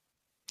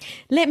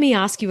Let me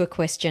ask you a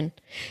question.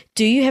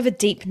 Do you have a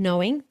deep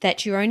knowing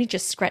that you're only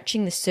just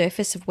scratching the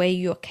surface of where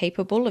you're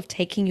capable of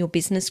taking your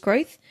business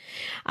growth?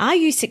 Are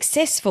you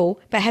successful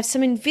but have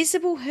some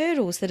invisible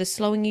hurdles that are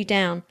slowing you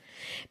down?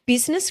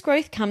 Business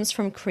growth comes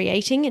from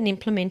creating and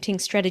implementing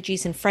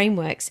strategies and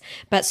frameworks,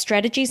 but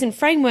strategies and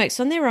frameworks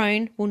on their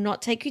own will not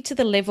take you to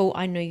the level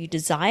I know you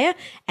desire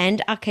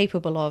and are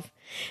capable of.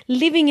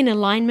 Living in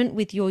alignment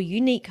with your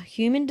unique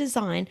human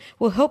design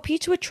will help you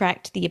to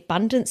attract the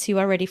abundance you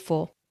are ready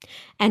for.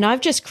 And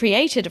I've just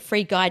created a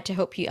free guide to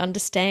help you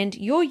understand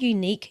your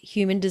unique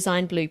human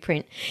design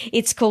blueprint.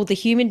 It's called the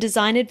Human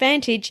Design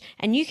Advantage,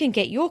 and you can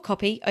get your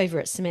copy over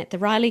at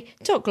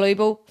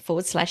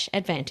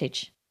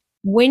SamanthaRiley.global/advantage.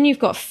 When you've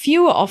got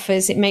fewer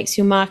offers, it makes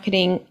your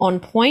marketing on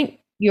point.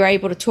 You're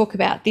able to talk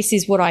about, this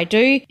is what I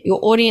do.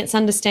 Your audience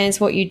understands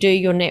what you do,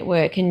 your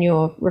network and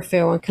your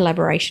referral and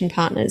collaboration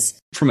partners.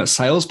 From a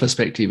sales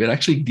perspective, it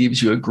actually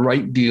gives you a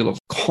great deal of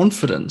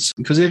confidence,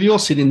 because if you're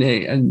sitting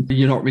there and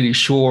you're not really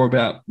sure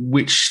about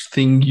which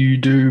thing you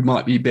do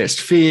might be best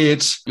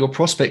fit, your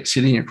prospect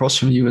sitting across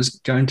from you is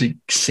going to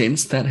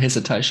sense that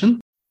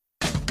hesitation.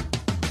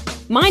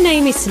 My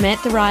name is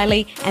Samantha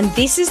Riley, and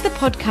this is the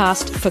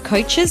podcast for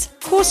coaches,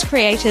 course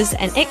creators,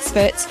 and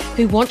experts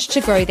who want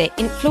to grow their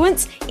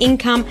influence,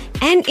 income,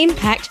 and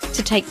impact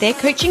to take their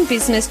coaching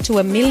business to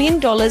 $1 million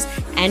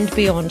and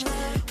beyond.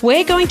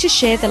 We're going to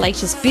share the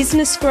latest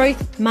business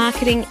growth,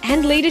 marketing,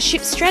 and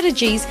leadership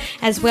strategies,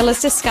 as well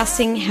as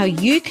discussing how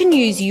you can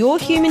use your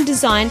human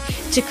design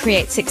to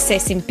create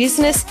success in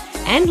business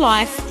and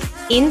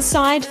life,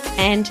 inside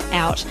and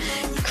out.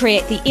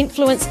 Create the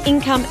influence,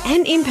 income,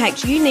 and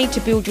impact you need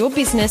to build your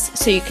business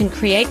so you can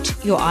create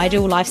your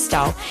ideal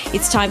lifestyle.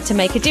 It's time to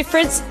make a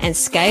difference and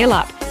scale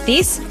up.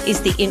 This is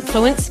the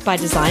Influence by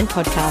Design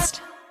podcast.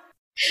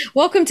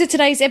 Welcome to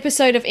today's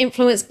episode of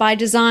Influence by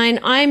Design.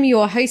 I'm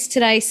your host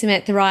today,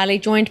 Samantha Riley,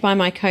 joined by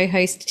my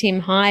co-host,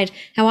 Tim Hyde.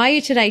 How are you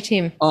today,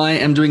 Tim? I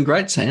am doing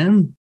great,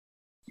 Sam.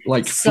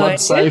 Flood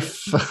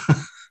safe.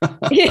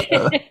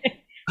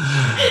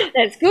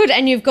 That's good.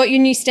 And you've got your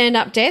new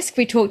stand-up desk.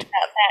 We talked about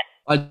that.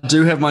 I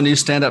do have my new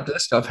stand-up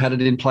desk. I've had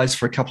it in place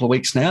for a couple of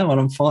weeks now, and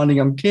I'm finding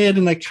I'm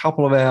getting a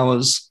couple of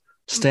hours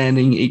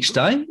standing each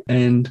day,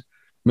 and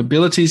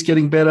mobility is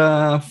getting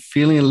better,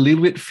 feeling a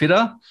little bit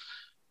fitter.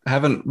 I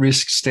haven't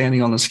risked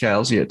standing on the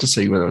scales yet to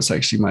see whether it's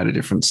actually made a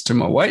difference to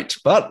my weight,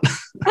 but...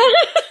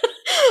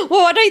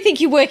 Well, I don't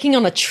think you're working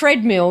on a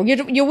treadmill.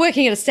 You're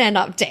working at a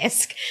stand-up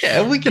desk.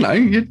 Yeah, well,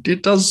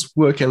 it does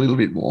work a little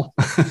bit more.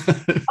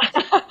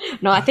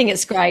 No, I think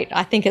it's great.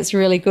 I think it's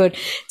really good.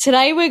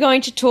 Today we're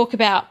going to talk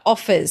about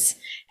offers,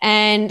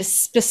 and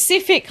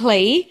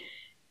specifically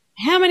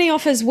how many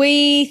offers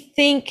we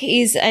think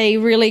is a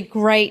really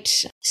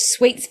great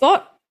sweet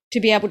spot to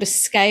be able to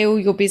scale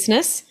your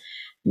business.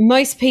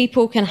 Most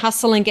people can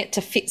hustle and get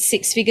to fit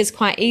six figures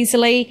quite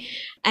easily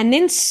and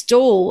then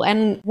stall.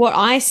 And what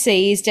I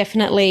see is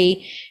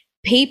definitely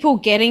people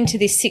getting to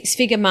this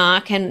six-figure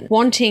mark and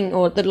wanting,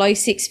 or the low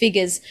six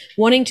figures,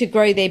 wanting to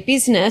grow their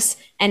business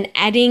and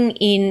adding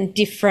in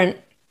different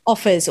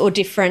offers or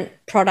different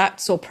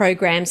products or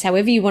programs,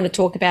 however you want to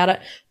talk about it,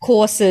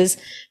 courses,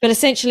 but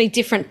essentially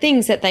different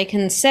things that they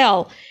can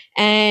sell.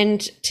 And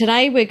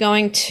today we're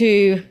going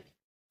to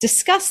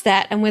discuss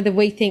that and whether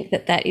we think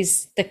that that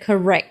is the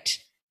correct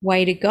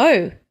way to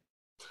go.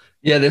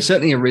 Yeah, there's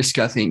certainly a risk,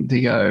 I think,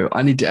 to go,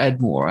 I need to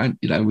add more.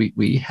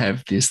 We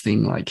have this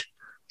thing like,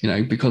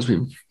 because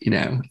we've,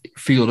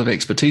 field of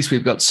expertise,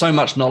 we've got so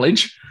much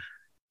knowledge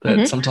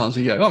that sometimes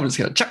we go, I'm just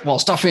going to chuck more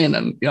stuff in,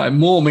 and,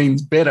 more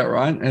means better,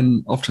 right?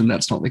 And often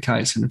that's not the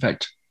case. And in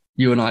fact,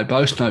 you and I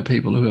both know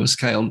people who have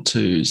scaled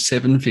to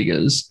seven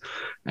figures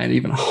and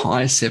even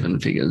high seven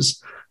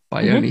figures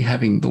by only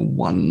having the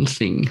one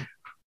thing.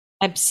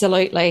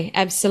 Absolutely.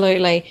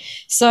 Absolutely.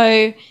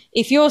 So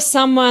if you're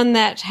someone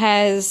that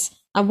has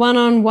a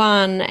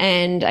one-on-one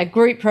and a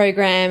group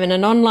program and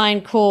an online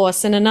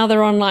course and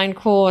another online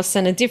course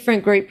and a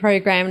different group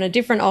program and a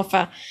different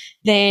offer,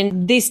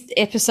 then this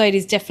episode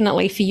is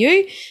definitely for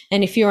you.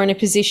 And if you're in a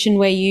position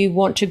where you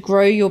want to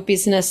grow your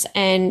business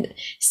and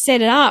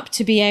set it up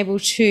to be able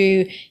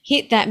to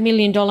hit that $1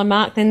 million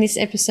mark, then this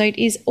episode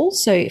is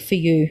also for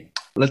you.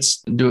 Let's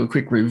do a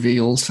quick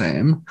reveal,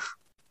 Sam.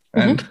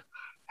 And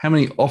how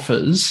many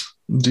offers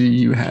do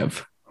you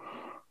have?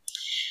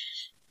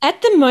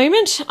 At the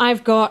moment,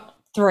 I've got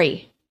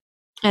 3,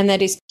 and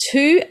that is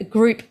 2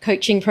 group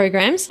coaching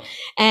programs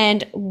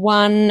and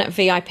 1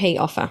 VIP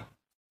offer.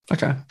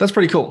 Okay, that's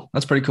pretty cool.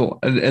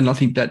 And I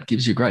think that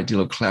gives you a great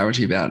deal of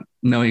clarity about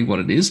knowing what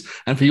it is.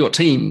 And for your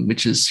team,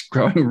 which is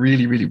growing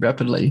really, really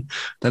rapidly,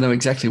 they know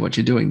exactly what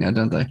you're doing now,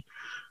 don't they?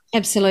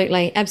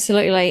 Absolutely.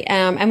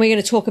 And we're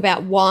going to talk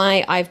about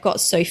why I've got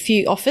so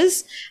few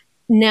offers.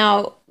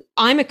 Now,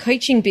 I'm a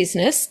coaching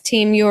business.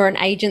 Tim, you're an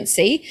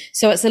agency,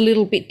 so it's a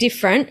little bit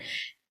different.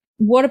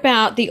 What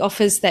about the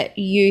offers that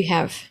you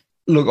have?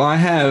 Look,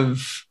 I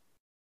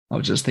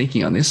was just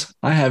thinking on this.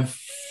 I have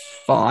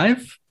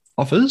 5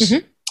 offers.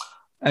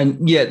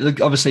 And yeah,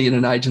 look, obviously in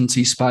an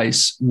agency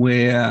space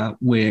where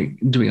we're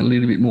doing a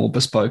little bit more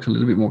bespoke, a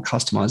little bit more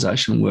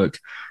customization work,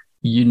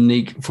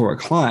 unique for a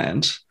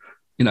client.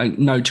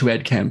 No two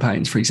ad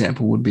campaigns, for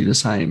example, would be the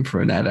same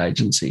for an ad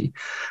agency.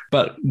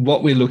 But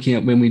what we're looking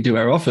at when we do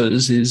our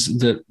offers is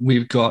that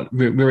we're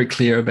very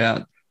clear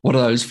about what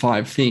are those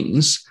 5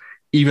 things,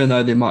 even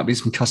though there might be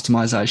some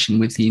customization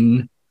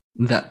within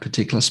that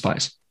particular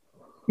space.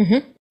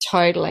 Mm-hmm.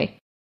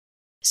 Totally.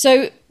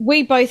 So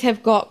we both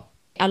have got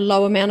a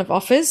low amount of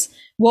offers.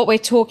 What we're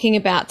talking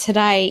about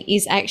today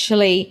is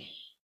actually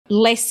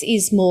less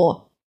is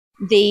more.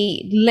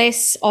 The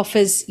less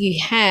offers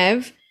you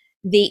have,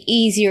 the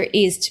easier it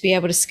is to be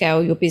able to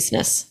scale your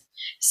business.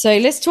 So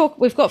let's talk.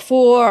 We've got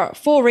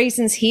four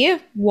reasons here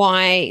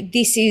why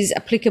this is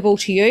applicable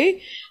to you.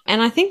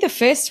 And I think the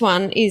first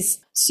one is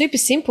super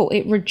simple.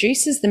 It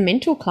reduces the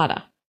mental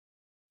clutter.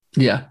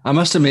 Yeah, I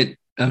must admit,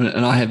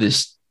 and I have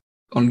this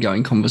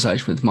ongoing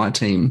conversation with my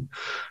team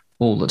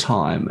all the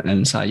time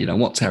and say,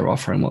 what's our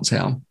offer and what's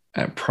our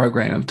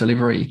program of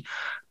delivery?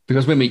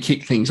 Because when we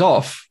kick things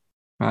off,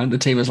 right, the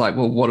team is like,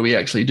 well, what are we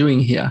actually doing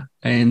here?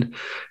 And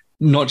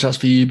not just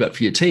for you, but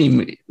for your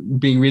team,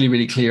 being really,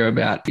 really clear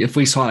about if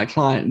we sign a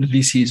client,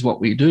 this is what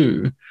we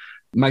do,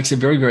 makes it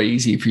very, very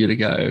easy for you to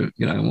go,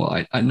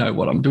 well, I know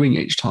what I'm doing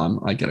each time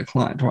I get a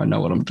client, or I know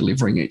what I'm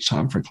delivering each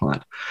time for a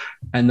client.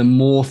 And the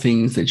more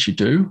things that you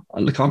do,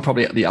 look, I'm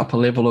probably at the upper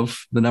level of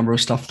the number of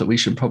stuff that we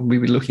should probably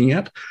be looking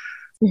at.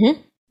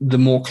 Mm-hmm. The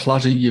more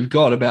clutter you've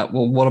got about,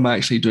 well, what am I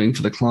actually doing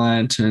for the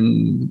client,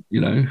 and,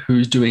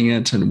 who's doing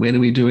it and when are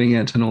we doing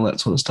it and all that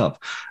sort of stuff.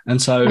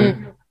 And so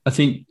I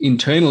think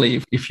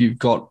internally, if you've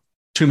got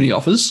too many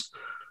offers,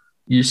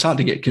 you start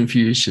to get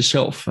confused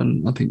yourself.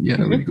 And I think you had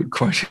a really good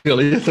quote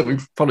earlier that we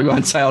probably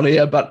won't say on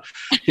here, but,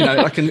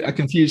 a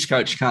confused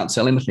coach can't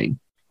sell anything.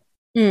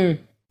 All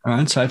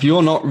right. So if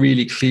you're not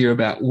really clear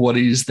about what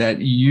it is that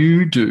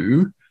you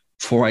do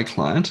for a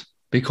client,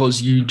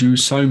 because you do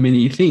so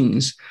many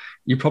things,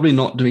 you're probably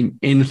not doing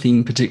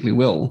anything particularly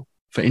well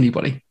for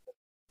anybody.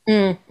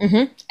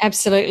 Mm-hmm.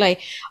 Absolutely.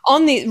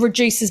 On the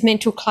reduces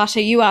mental clutter,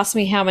 you asked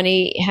me how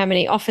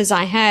many offers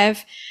I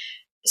have.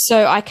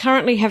 So I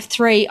currently have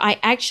 3. I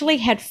actually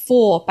had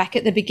 4 back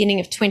at the beginning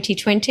of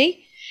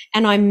 2020,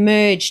 and I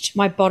merged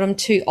my bottom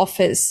 2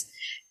 offers.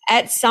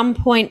 At some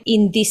point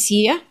in this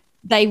year,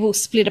 they will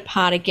split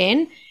apart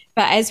again.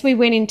 But as we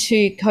went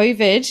into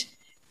COVID,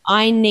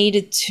 I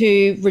needed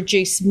to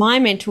reduce my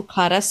mental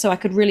clutter so I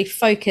could really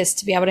focus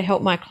to be able to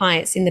help my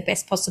clients in the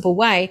best possible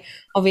way.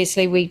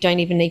 Obviously, we don't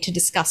even need to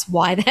discuss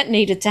why that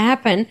needed to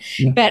happen.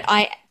 Yeah. But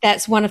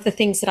that's one of the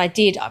things that I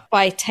did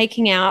by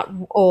taking out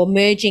or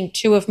merging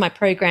 2 of my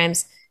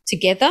programs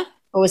together.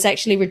 I was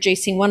actually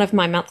reducing one of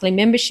my monthly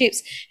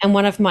memberships and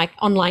one of my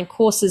online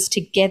courses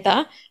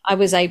together. I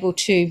was able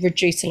to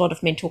reduce a lot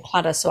of mental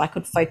clutter so I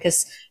could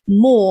focus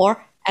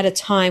more at a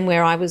time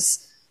where I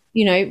was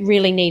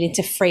really needed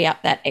to free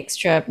up that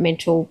extra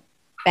mental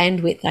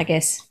bandwidth, I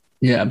guess.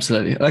 Yeah,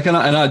 absolutely. And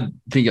I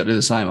think I do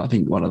the same. I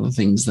think one of the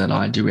things that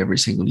I do every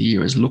single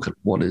year is look at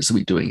what is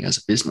we doing as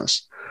a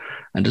business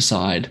and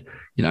decide,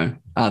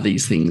 are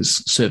these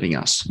things serving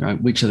us?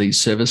 Which of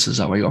these services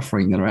are we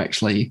offering that are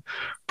actually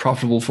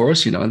profitable for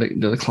us?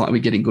 The client, we're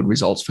getting good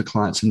results for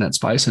clients in that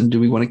space, and do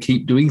we want to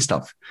keep doing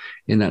stuff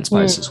in that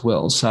space as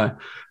well? So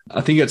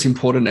I think it's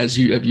important, as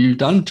you've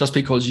done, just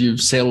because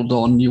you've settled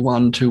on your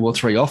 1, 2, or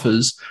 3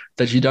 offers,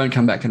 that you don't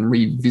come back and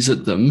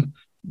revisit them,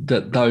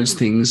 that those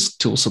things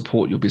still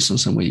support your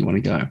business and where you want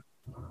to go.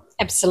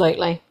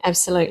 Absolutely.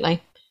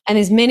 Absolutely. And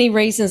there's many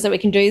reasons that we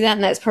can do that.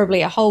 And that's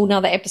probably a whole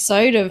nother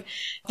episode of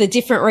the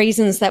different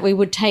reasons that we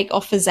would take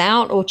offers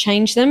out or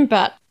change them.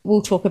 But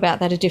we'll talk about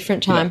that a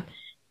different time. Yeah.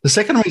 The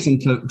second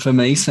reason for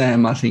me,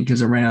 Sam, I think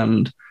is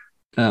around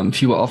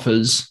fewer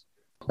offers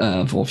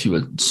or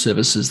fewer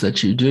services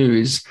that you do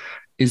is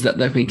that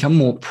they've become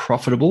more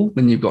profitable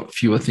when you've got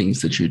fewer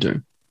things that you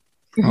do.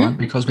 Right?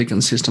 Because we can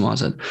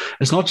systemize it.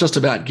 It's not just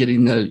about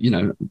getting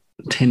the,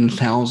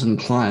 10,000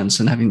 clients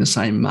and having the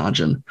same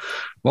margin.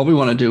 What we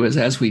want to do is,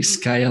 as we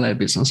scale our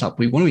business up,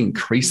 we want to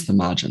increase the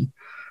margin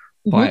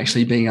by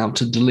actually being able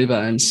to deliver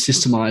and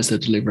systemize the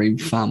delivery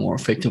far more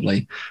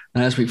effectively.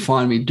 And as we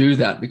find we do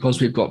that,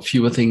 because we've got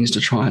fewer things to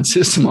try and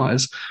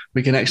systemize,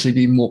 we can actually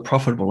be more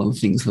profitable in the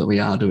things that we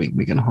are doing.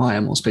 We can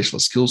hire more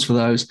specialist skills for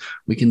those.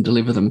 We can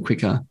deliver them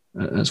quicker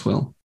as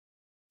well.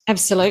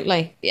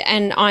 Absolutely.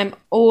 And I'm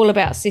all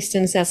about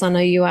systems, as I know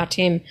you are,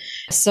 Tim.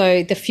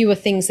 So the fewer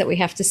things that we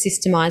have to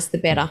systemize, the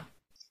better.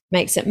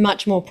 Makes it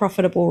much more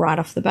profitable right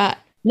off the bat.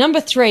 Number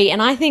 3,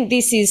 and I think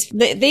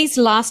these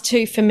last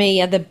 2 for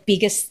me are the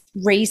biggest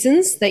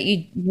reasons that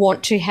you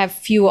want to have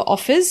fewer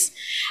offers.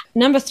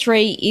 Number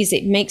 3 is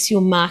it makes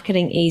your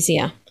marketing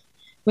easier.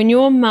 When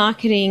you're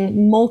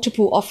marketing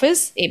multiple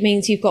offers, it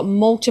means you've got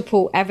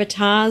multiple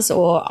avatars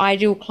or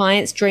ideal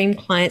clients, dream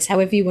clients,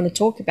 however you want to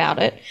talk about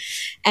it.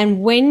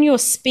 And when you're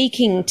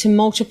speaking to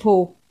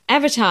multiple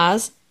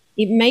avatars,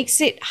 it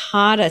makes it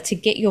harder to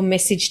get your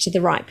message to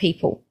the right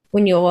people.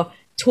 When you're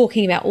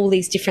talking about all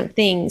these different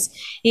things,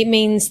 it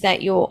means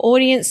that your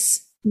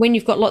audience when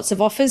you've got lots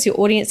of offers, your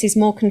audience is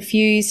more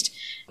confused.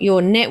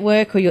 Your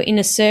network or your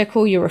inner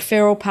circle, your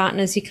referral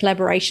partners, your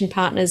collaboration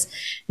partners,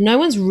 no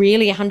one's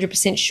really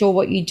 100% sure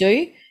what you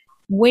do.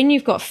 When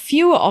you've got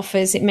fewer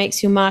offers, it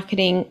makes your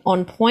marketing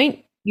on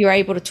point. You're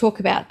able to talk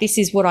about, this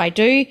is what I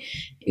do.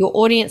 Your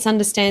audience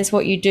understands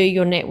what you do,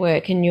 your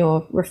network and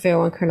your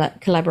referral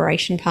and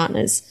collaboration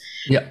partners.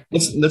 Yeah,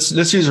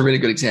 let's use a really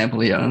good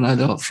example here. I know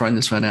that I've thrown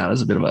this one out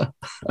as a bit of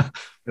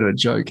a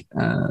joke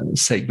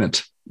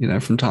segment,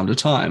 from time to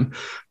time.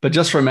 But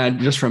just for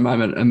a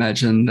moment,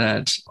 imagine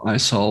that I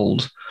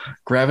sold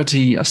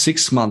Gravity, a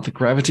 6-month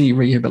gravity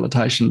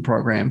rehabilitation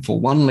program for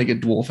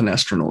one-legged dwarf and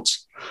astronauts.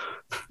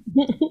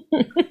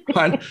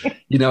 Right?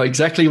 You know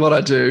exactly what I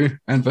do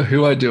and for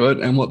who I do it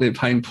and what their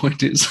pain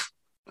point is.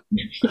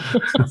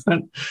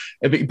 But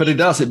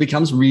it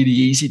becomes really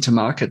easy to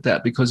market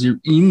that because you're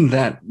in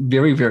that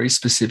very, very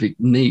specific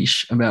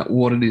niche about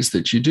what it is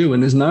that you do.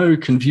 And there's no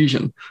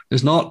confusion.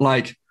 There's not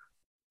like,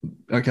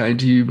 okay,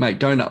 do you make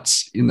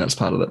donuts in that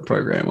part of that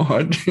program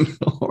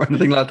or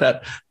anything like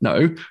that?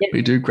 No,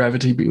 we do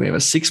Gravity. We have a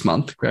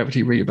 6-month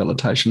gravity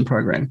rehabilitation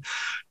program,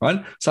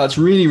 right? So it's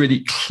really,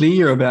 really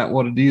clear about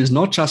what it is,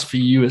 not just for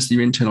you as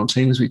your internal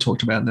team, as we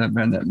talked about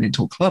around that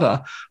mental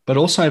clutter, but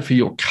also for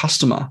your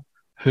customer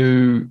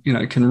who,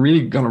 can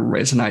really kind of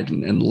resonate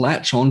and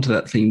latch onto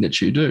that thing that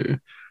you do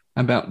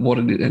about what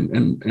it is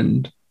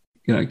and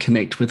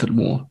connect with it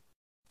more.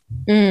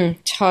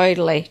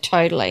 Totally.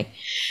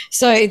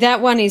 So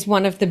that one is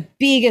one of the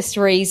biggest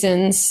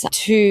reasons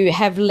to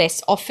have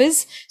less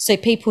offers, so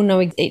people know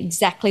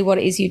exactly what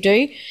it is you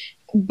do.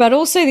 But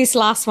also this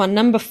last one,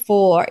 number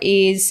 4,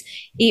 is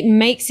it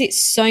makes it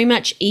so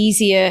much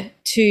easier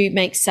to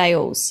make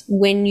sales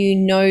when you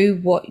know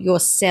what you're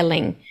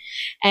selling.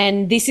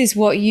 And this is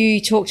what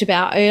you talked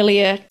about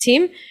earlier,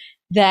 Tim,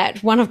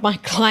 that one of my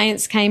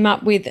clients came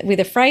up with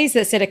a phrase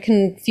that said a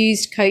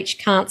confused coach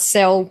can't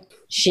sell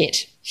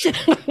shit.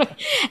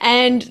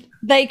 And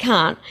they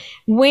can't.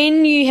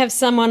 When you have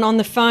someone on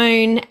the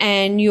phone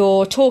and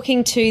you're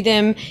talking to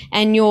them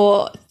and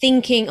you're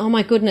thinking, oh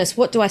my goodness,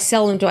 what do I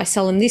sell them? Do I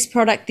sell them this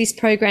product, this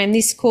program,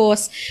 this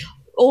course?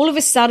 All of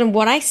a sudden,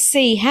 what I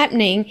see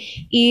happening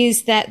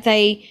is that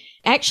they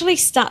actually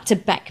start to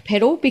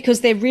backpedal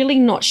because they're really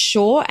not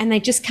sure and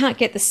they just can't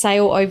get the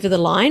sale over the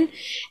line.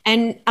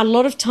 And a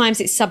lot of times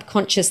it's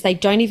subconscious. They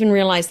don't even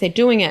realize they're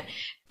doing it.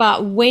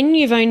 But when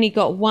you've only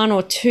got 1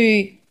 or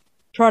 2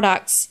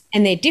 products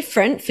and they're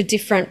different for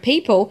different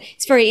people,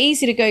 it's very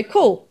easy to go,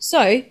 cool,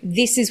 so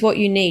this is what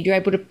you need. You're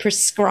able to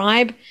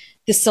prescribe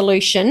the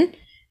solution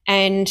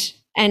and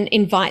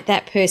invite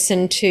that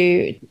person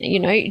to,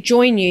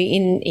 join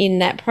you in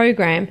that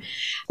program.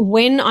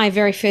 When I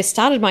very first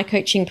started my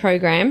coaching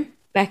program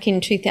back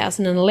in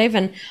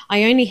 2011,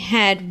 I only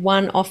had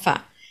 1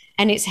 offer.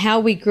 And it's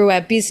how we grew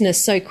our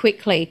business so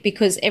quickly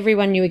because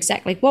everyone knew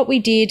exactly what we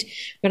did.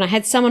 When I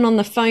had someone on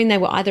the phone, they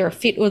were either a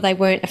fit or they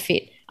weren't a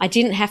fit. I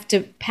didn't have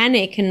to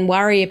panic and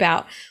worry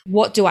about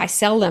what do I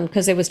sell them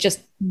because there was just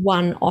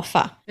 1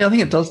 offer. Yeah, I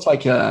think it does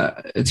take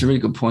it's a really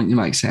good point you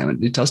make, Sam.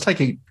 It does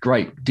take a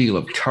great deal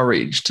of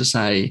courage to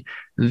say,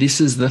 this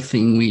is the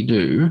thing we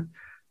do.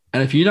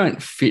 And if you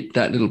don't fit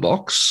that little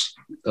box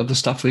of the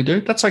stuff we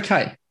do, that's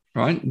okay,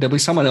 right? There'll be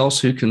someone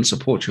else who can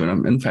support you.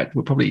 And in fact,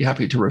 we're probably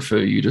happy to refer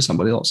you to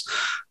somebody else.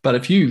 But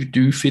if you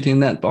do fit in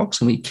that box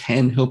and we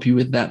can help you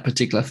with that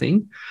particular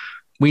thing,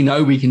 we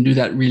know we can do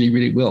that really,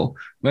 really well.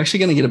 We're actually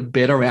going to get a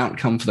better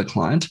outcome for the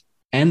client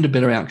and a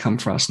better outcome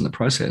for us in the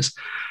process.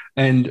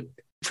 And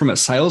from a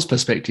sales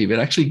perspective, it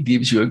actually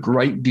gives you a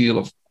great deal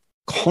of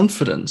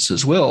confidence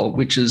as well,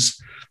 which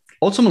is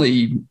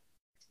ultimately,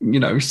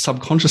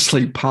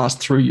 subconsciously passed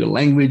through your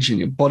language and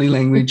your body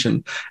language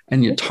and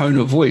your tone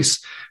of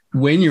voice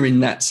when you're in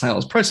that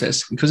sales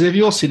process. Because if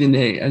you're sitting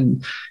there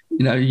and,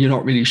 you're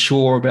not really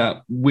sure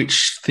about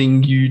which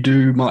thing you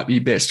do might be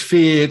best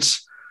fit,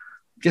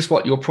 guess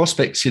what? Your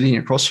prospect sitting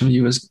across from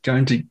you is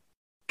going to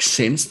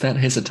sense that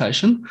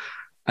hesitation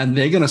and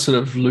they're going to sort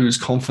of lose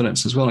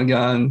confidence as well and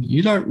go,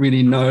 you don't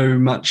really know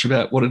much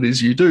about what it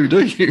is you do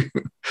you?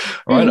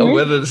 Right? Or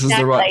whether this is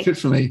the right fit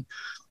for me.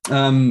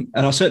 And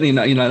I certainly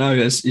know,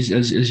 as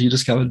you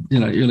discovered,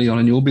 early on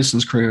in your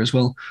business career as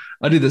well,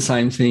 I did the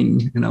same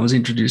thing and I was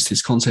introduced to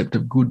this concept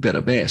of good,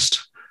 better,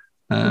 best.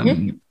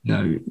 Probably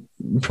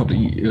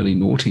early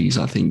noughties,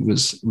 I think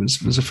was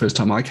the first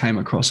time I came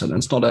across it. And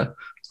it's not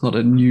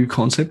a new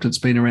concept. It's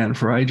been around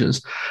for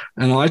ages.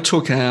 And I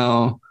took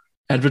our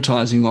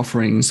advertising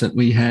offerings that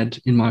we had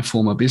in my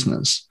former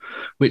business,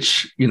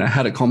 which,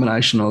 had a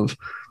combination of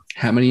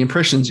how many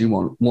impressions you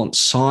want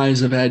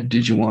size of ad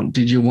did you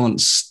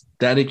want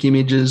static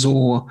images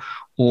or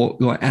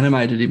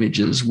animated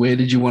images? Where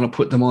did you want to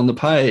put them on the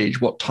page?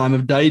 What time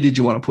of day did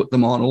you want to put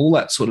them on? All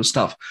that sort of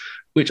stuff,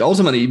 which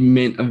ultimately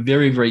meant a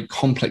very, very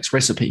complex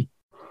recipe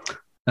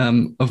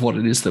of what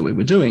it is that we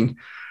were doing.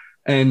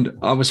 And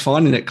I was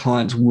finding that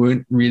clients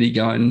weren't really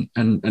going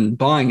and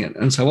buying it.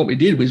 And so what we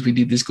did was we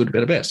did this good,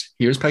 better, best.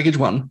 Here's package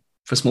 1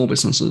 for small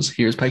businesses.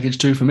 Here's package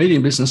 2 for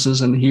medium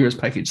businesses. And here is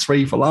package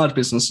 3 for large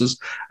businesses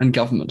and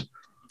government.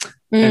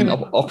 And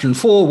option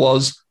 4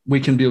 was we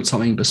can build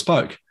something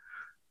bespoke.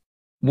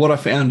 What I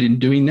found in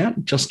doing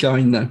that, just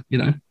going,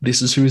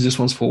 this is who this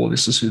one's for,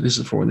 this is who this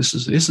is for, and this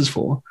is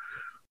for,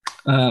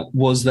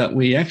 was that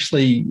we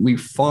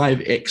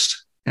 5x'd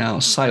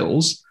our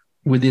sales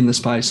within the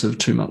space of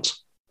 2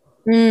 months.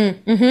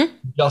 Mm-hmm.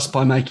 Just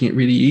by making it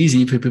really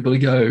easy for people to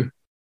go,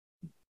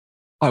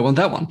 I want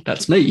that one.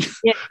 That's me.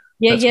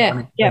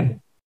 Yeah.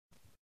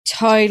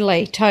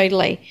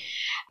 Totally.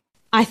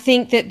 I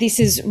think that this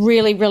is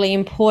really, really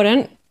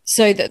important.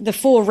 So the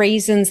 4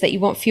 reasons that you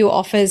want fewer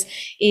offers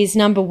is,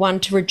 number 1,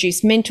 to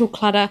reduce mental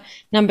clutter.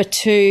 Number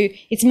 2,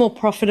 it's more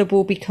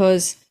profitable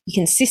because you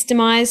can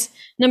systemize.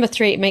 Number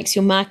 3, it makes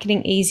your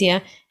marketing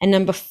easier. And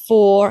number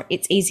 4,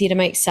 it's easier to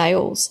make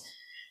sales.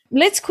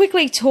 Let's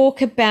quickly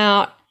talk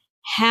about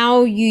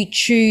how you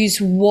choose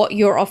what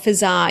your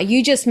offers are.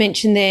 You just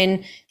mentioned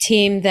then,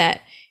 Tim,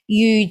 that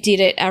you did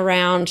it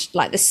around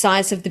like the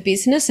size of the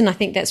business. And I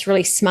think that's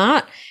really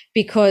smart,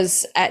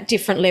 because at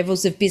different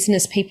levels of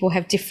business, people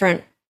have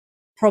different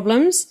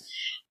problems.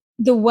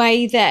 The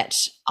way that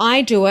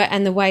I do it,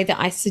 and the way that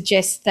I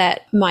suggest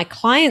that my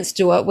clients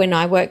do it when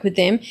I work with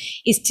them,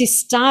 is to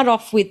start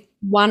off with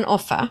one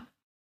offer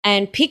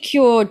and pick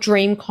your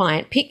dream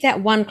client. Pick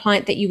that one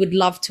client that you would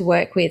love to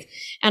work with.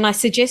 And I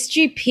suggest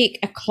you pick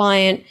a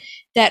client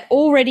that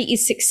already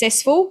is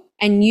successful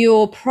and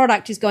your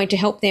product is going to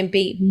help them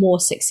be more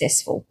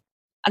successful.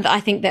 And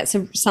I think that's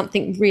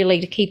something really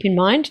to keep in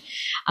mind.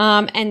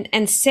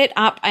 And set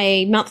up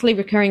a monthly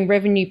recurring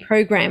revenue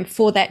program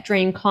for that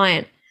dream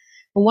client.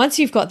 And once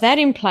you've got that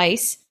in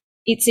place,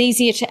 it's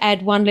easier to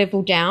add one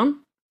level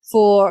down.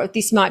 For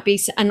this might be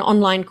an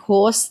online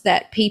course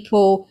that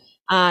people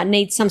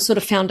need some sort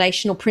of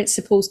foundational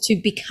principles to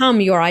become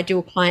your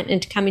ideal client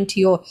and to come into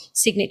your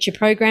signature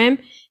program.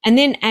 And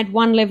then add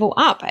one level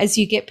up as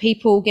you get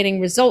people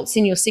getting results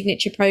in your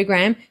signature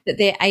program, that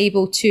they're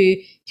able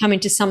to come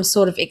into some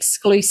sort of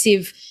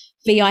exclusive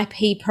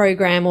VIP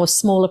program or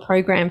smaller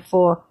program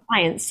for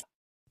clients.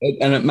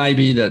 And it may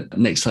be that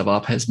Next Level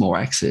Up has more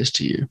access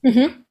to you.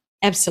 Mm-hmm.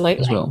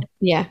 Absolutely. As well.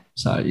 Yeah.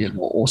 So,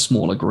 or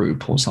smaller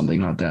group or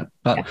something like that.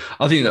 But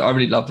I think that I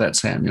really love that,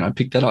 Sam.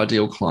 Pick that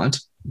ideal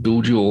client,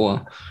 build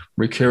your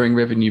recurring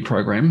revenue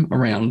program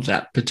around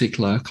that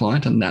particular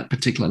client and that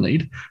particular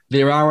need.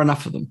 There are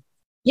enough of them.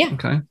 Yeah.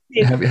 Okay.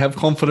 Yeah. Have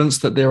confidence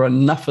that there are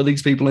enough of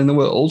these people in the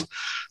world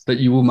that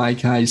you will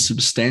make a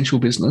substantial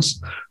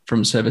business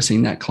from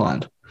servicing that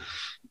client.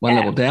 One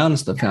level down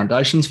is the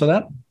foundations for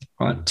that,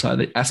 right? So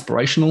the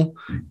aspirational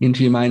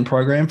into your main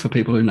program for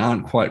people who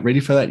aren't quite ready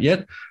for that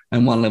yet,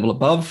 and one level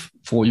above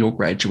for your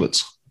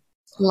graduates.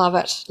 Love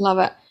it. Love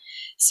it.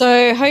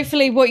 So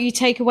hopefully what you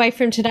take away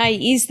from today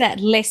is that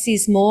less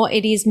is more.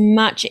 It is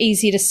much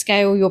easier to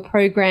scale your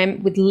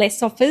program with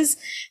less offers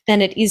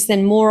than it is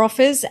than more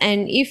offers.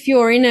 And if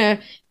you're in a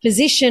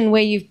position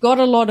where you've got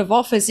a lot of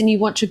offers and you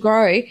want to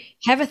grow,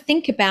 have a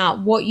think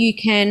about what you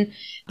can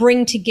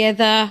bring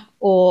together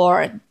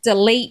or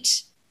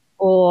delete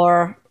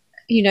or,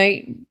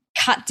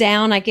 cut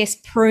down,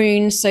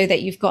 prune, so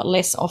that you've got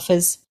less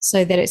offers,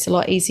 so that it's a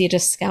lot easier to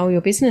scale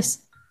your business.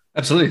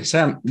 Absolutely.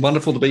 Sam,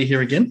 wonderful to be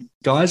here again.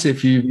 Guys,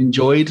 if you've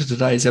enjoyed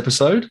today's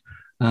episode,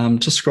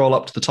 just scroll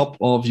up to the top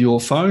of your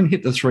phone,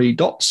 hit the 3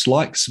 dots,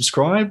 like,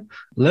 subscribe,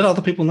 let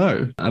other people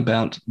know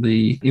about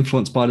the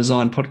Influence by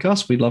Design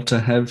podcast. We'd love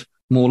to have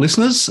more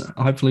listeners.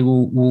 Hopefully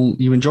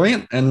you enjoy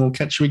it, and we'll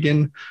catch you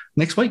again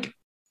next week.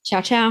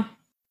 Ciao, ciao.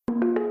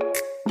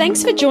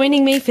 Thanks for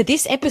joining me for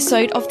this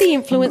episode of the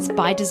Influence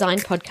by Design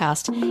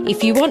podcast.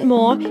 If you want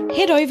more,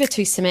 head over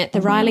to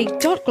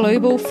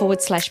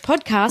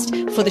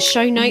samanthariley.global/podcast for the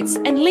show notes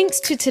and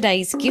links to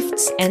today's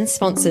gifts and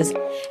sponsors.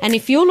 And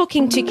if you're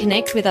looking to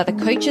connect with other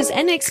coaches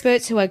and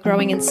experts who are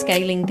growing and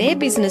scaling their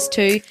business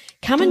too,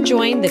 come and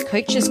join the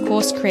Coaches,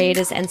 Course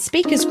Creators and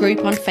Speakers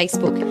group on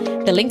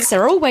Facebook. The links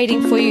are all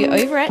waiting for you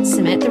over at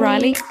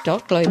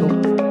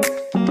samanthariley.global.